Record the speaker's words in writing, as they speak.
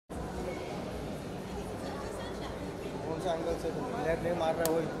से एंगल से प्लेयर नहीं मार रहा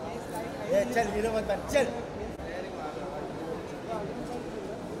वही ये चल हीरो मत बन चल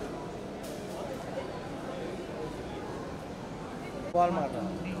बॉल मार रहा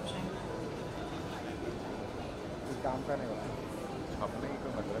काम का नहीं हो रहा अपने ही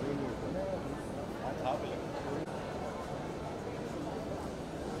कोई मतलब ही नहीं है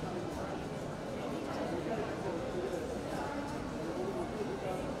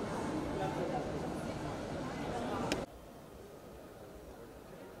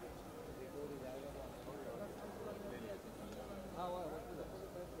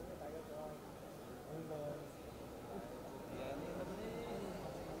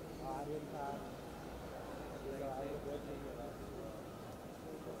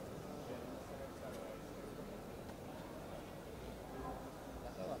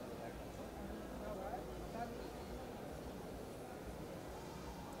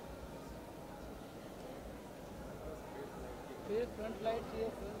फ्रंट लाइट चाहिए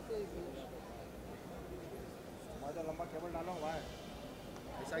फ्रंट से हमारा लंबा केबल डाला हुआ है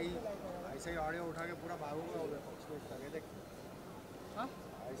ऐसा ही ऑडियो उठा के पूरा भागूंगा स्टेज तक देख हाँ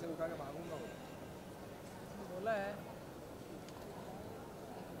ऐसे उठा के भागूंगा बोला है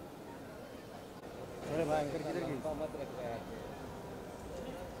अरे भाई एंकर किधर गई मत रख रहा है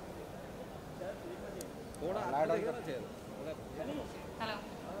थोड़ा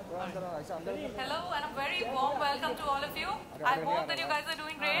Hello and a very warm welcome to all of you. I hope that you guys are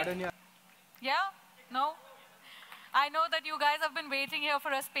doing great. Yeah? No? I know that you guys have been waiting here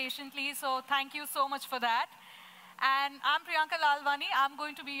for us patiently, so thank you so much for that. And I'm Priyanka Lalwani. I'm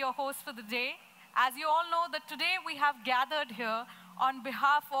going to be your host for the day. As you all know, that today we have gathered here on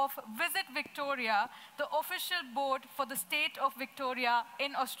behalf of Visit Victoria, the official board for the state of Victoria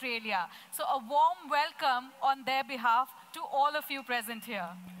in Australia. So a warm welcome on their behalf to all of you present here.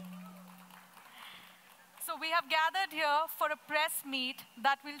 So we have gathered here for a press meet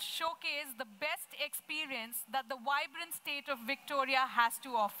that will showcase the best experience that the vibrant state of Victoria has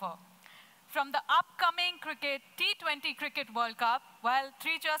to offer. From the upcoming T20 Cricket World Cup, well,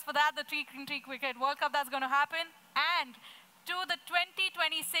 3 cheers for that, the T20 Cricket World Cup that's going to happen, and to the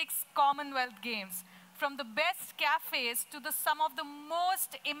 2026 Commonwealth Games. From the best cafes to some of the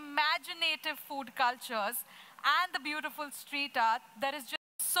most imaginative food cultures and the beautiful street art, there is just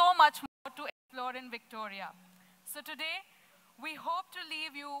so much more to explore in Victoria. So today, we hope to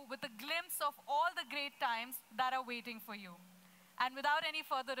leave you with a glimpse of all the great times that are waiting for you. And without any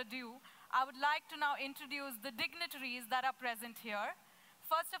further ado, I would like to now introduce the dignitaries that are present here.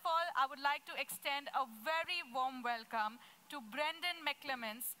 First of all, I would like to extend a very warm welcome to Brendan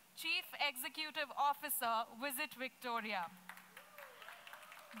McClements, Chief Executive Officer, Visit Victoria.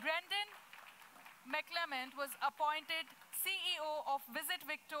 Brendan McClement was appointed CEO of Visit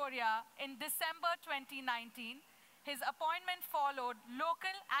Victoria in December 2019. His appointment followed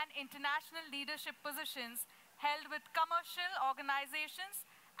local and international leadership positions held with commercial organizations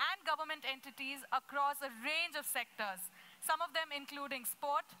and government entities across a range of sectors, some of them including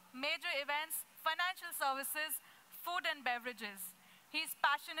sport, major events, financial services, food and beverages. He's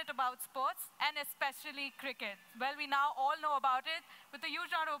passionate about sports and especially cricket. Well, we now all know about it. With a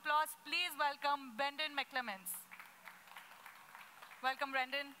huge round of applause, please welcome Brendan McClements. Welcome,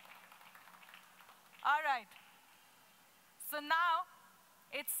 Brendan. All right. So now,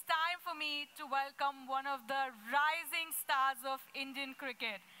 it's time for me to welcome one of the rising stars of Indian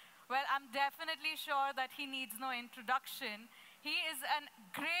cricket. Well, I'm definitely sure that he needs no introduction. He is a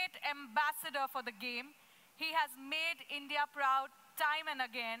great ambassador for the game. He has made India proud time and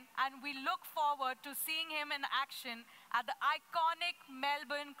again, and we look forward to seeing him in action at the iconic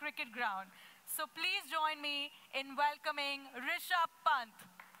Melbourne Cricket Ground. So please join me in welcoming Rishabh Pant.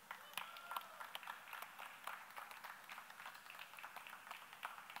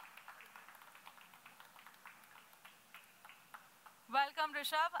 Welcome,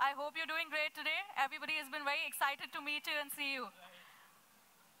 Rishabh. I hope you're doing great today. Everybody has been very excited to meet you and see you.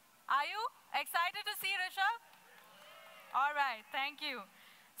 Are you excited to see Rishabh? All right, thank you.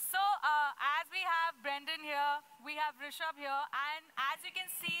 So as we have Brendan here, we have Rishabh here, and as you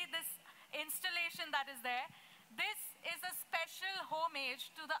can see this installation that is there, this is a special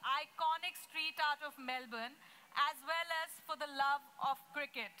homage to the iconic street art of Melbourne, as well as for the love of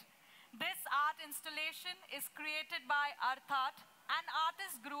cricket. This art installation is created by Arthat, an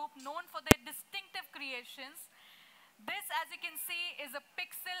artist group known for their distinctive creations. This, as you can see, is a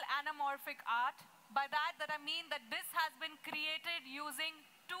pixel anamorphic art. By that I mean that this has been created using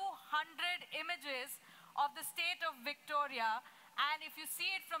 200 images of the state of Victoria, and if you see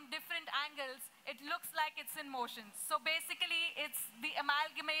it from different angles, it looks like it's in motion. So basically, it's the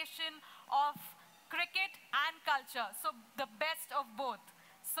amalgamation of cricket and culture. So the best of both.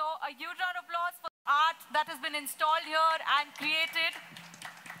 So a huge round of applause for the art that has been installed here and created.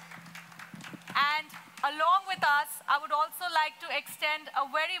 And along with us, I would also like to extend a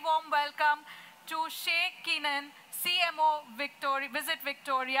very warm welcome to Sheikh Keenan, CMO Visit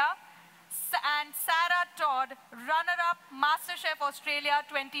Victoria, and Sarah Todd, runner-up MasterChef Australia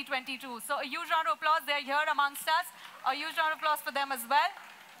 2022. So a huge round of applause. They're here amongst us. A huge round of applause for them as well.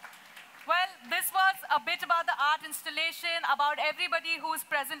 Well, this was a bit about the art installation, about everybody who's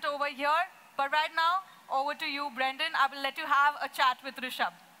present over here. But right now, over to you, Brendan. I will let you have a chat with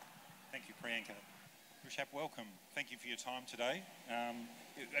Rishabh. Thank you, Priyanka. Rishabh, welcome. Thank you for your time today.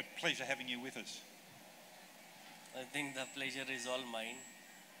 A pleasure having you with us. I think the pleasure is all mine.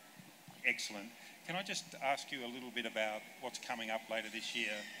 Excellent. Can I just ask you a little bit about what's coming up later this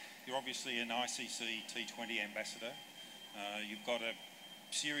year? You're obviously an ICC T20 ambassador. You've got a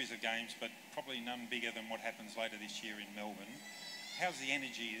series of games, but probably none bigger than what happens later this year in Melbourne. How's the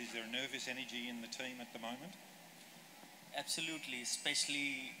energy? Is there a nervous energy in the team at the moment? Absolutely,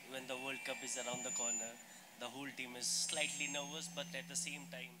 especially when the World Cup is around the corner. The whole team is slightly nervous, but at the same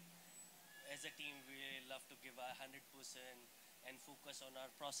time, as a team, we love to give our 100% and focus on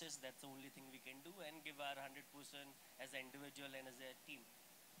our process. That's the only thing we can do, and give our 100% as an individual and as a team.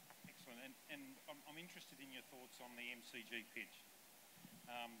 Excellent. And I'm interested in your thoughts on the MCG pitch.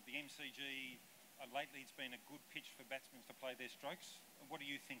 The MCG, lately it's been a good pitch for batsmen to play their strokes. What do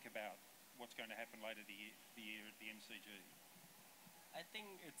you think about what's going to happen later the year at the MCG? I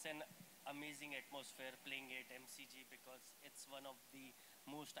think it's an amazing atmosphere playing at MCG because it's one of the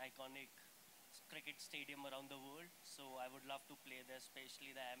most iconic cricket stadium around the world. So I would love to play there,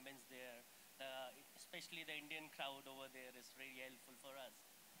 especially the ambience there. Especially the Indian crowd over there is really helpful for us.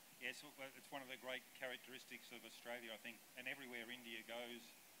 Yes, it's one of the great characteristics of Australia, I think, and everywhere India goes,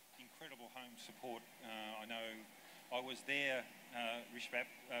 incredible home support. I know I was there, Rishabh,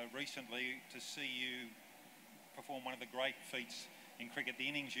 recently to see you perform one of the great feats in cricket. The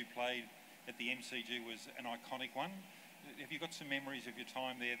innings you played at the MCG was an iconic one. Have you got some memories of your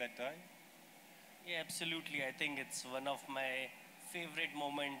time there that day? Yeah, absolutely. I think it's one of my favorite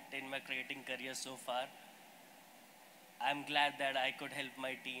moments in my cricketing career so far. I'm glad that I could help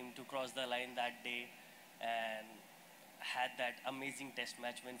my team to cross the line that day and had that amazing test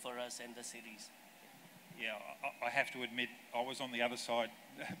match win for us in the series. Yeah, I have to admit, I was on the other side,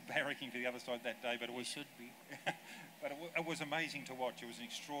 barracking to the other side that day, but it was... We should be. But it was amazing to watch. It was an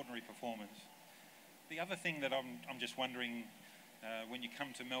extraordinary performance. The other thing that I'm just wondering, when you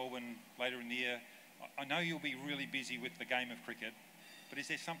come to Melbourne later in the year, I know you'll be really busy with the game of cricket, but is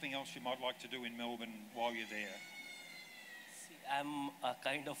there something else you might like to do in Melbourne while you're there? See, I'm a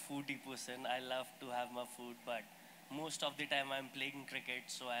kind of foodie person. I love to have my food, but most of the time I'm playing cricket,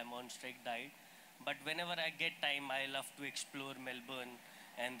 so I'm on strict diet. But whenever I get time, I love to explore Melbourne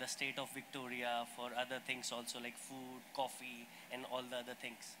and the state of Victoria for other things also, like food, coffee, and all the other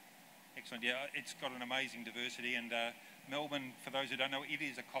things. Excellent. Yeah, it's got an amazing diversity, and Melbourne, for those who don't know, it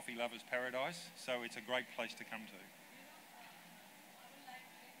is a coffee lover's paradise, so it's a great place to come to.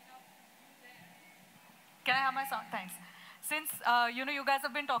 Can I have my song? Thanks. Since you guys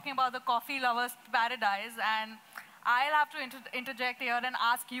have been talking about the coffee lovers paradise, and I'll have to interject here and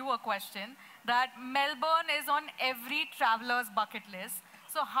ask you a question. That Melbourne is on every traveler's bucket list.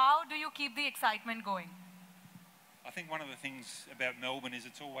 So how do you keep the excitement going? I think one of the things about Melbourne is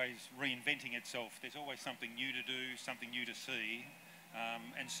it's always reinventing itself. There's always something new to do, something new to see.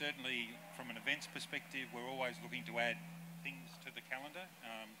 And certainly from an events perspective, we're always looking to add things to the calendar.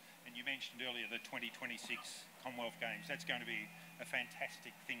 And you mentioned earlier the 2026 Commonwealth Games. That's going to be a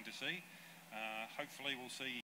fantastic thing to see. Hopefully we'll see